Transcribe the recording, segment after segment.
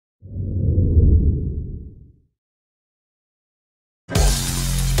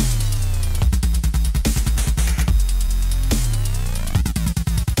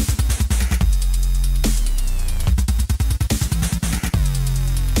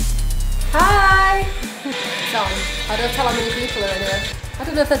I don't tell how many people are in here. I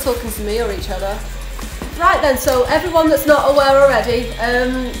don't know if they're talking to me or each other. Right then, so everyone that's not aware already,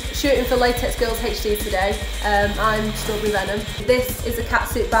 shooting for LatexGirlsHD today. I'm Strawberry Venom. This is a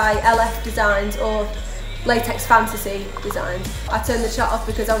catsuit by LF Designs, or Latex Fantasy Designs. I turned the shot off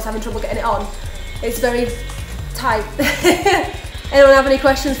because I was having trouble getting it on. It's very tight. Anyone have any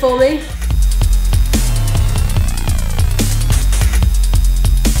questions for me?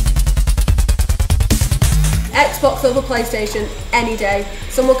 Xbox over PlayStation any day.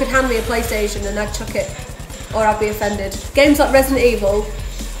 Someone could hand me a PlayStation and I'd chuck it, or I'd be offended. Games like Resident Evil,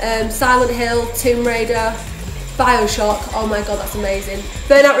 Silent Hill, Tomb Raider, Bioshock, oh my god, that's amazing.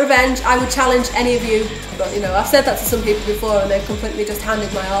 Burnout Revenge, I would challenge any of you, but you know, I've said that to some people before and they've completely just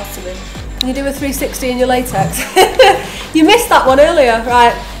handed my arse to me. Can you do a 360 in your latex? You missed that one earlier,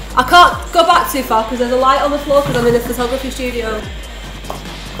 right? I can't go back too far because there's a light on the floor because I'm in a photography studio.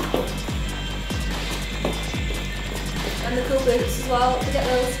 And the cool boots as well, to get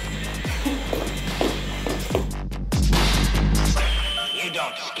those. You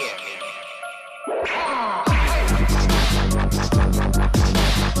don't scare me.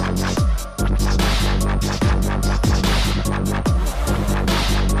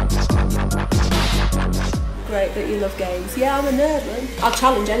 Great that you love games. Yeah, I'm a nerd, man. I'll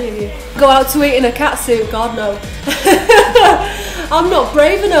challenge any of you. Go out to eat in a catsuit, God no. I'm not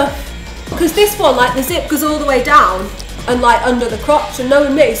brave enough. Because this one, like the zip goes all the way down and like under the crotch, and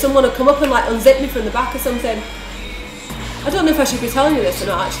knowing me, someone will come up and like unzip me from the back or something. I don't know if I should be telling you this or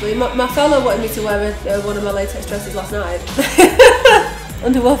not actually. My fella wanted me to wear one of my latex dresses last night.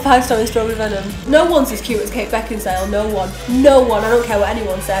 Underwear 5-star in Strawberry Venom. No one's as cute as Kate Beckinsale, no one. No one, I don't care what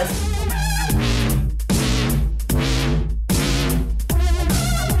anyone says.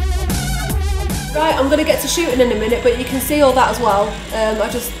 Right, I'm going to get to shooting in a minute, but you can see all that as well. I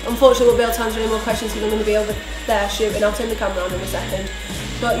just unfortunately won't be able to answer any more questions because I'm going to be over there shooting. I'll turn the camera on in a second.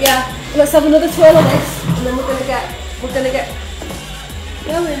 But yeah, let's have another twirl of this, and then we're going to get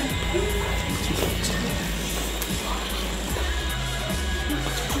going.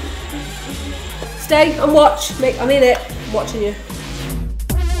 Stay and watch. I'm in it. I'm watching you.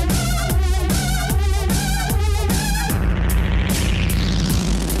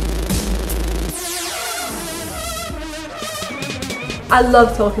 I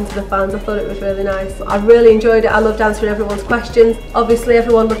love talking to the fans, I thought it was really nice. I really enjoyed it, I loved answering everyone's questions. Obviously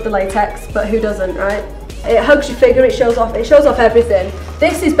everyone loved the latex, but who doesn't, right? It hugs your figure, it shows off everything.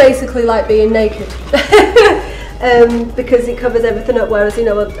 This is basically like being naked. Because it covers everything up, whereas you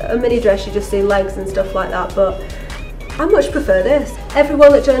know, a mini dress you just see legs and stuff like that, but I much prefer this.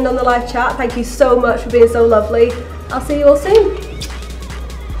 Everyone that joined on the live chat, thank you so much for being so lovely. I'll see you all soon.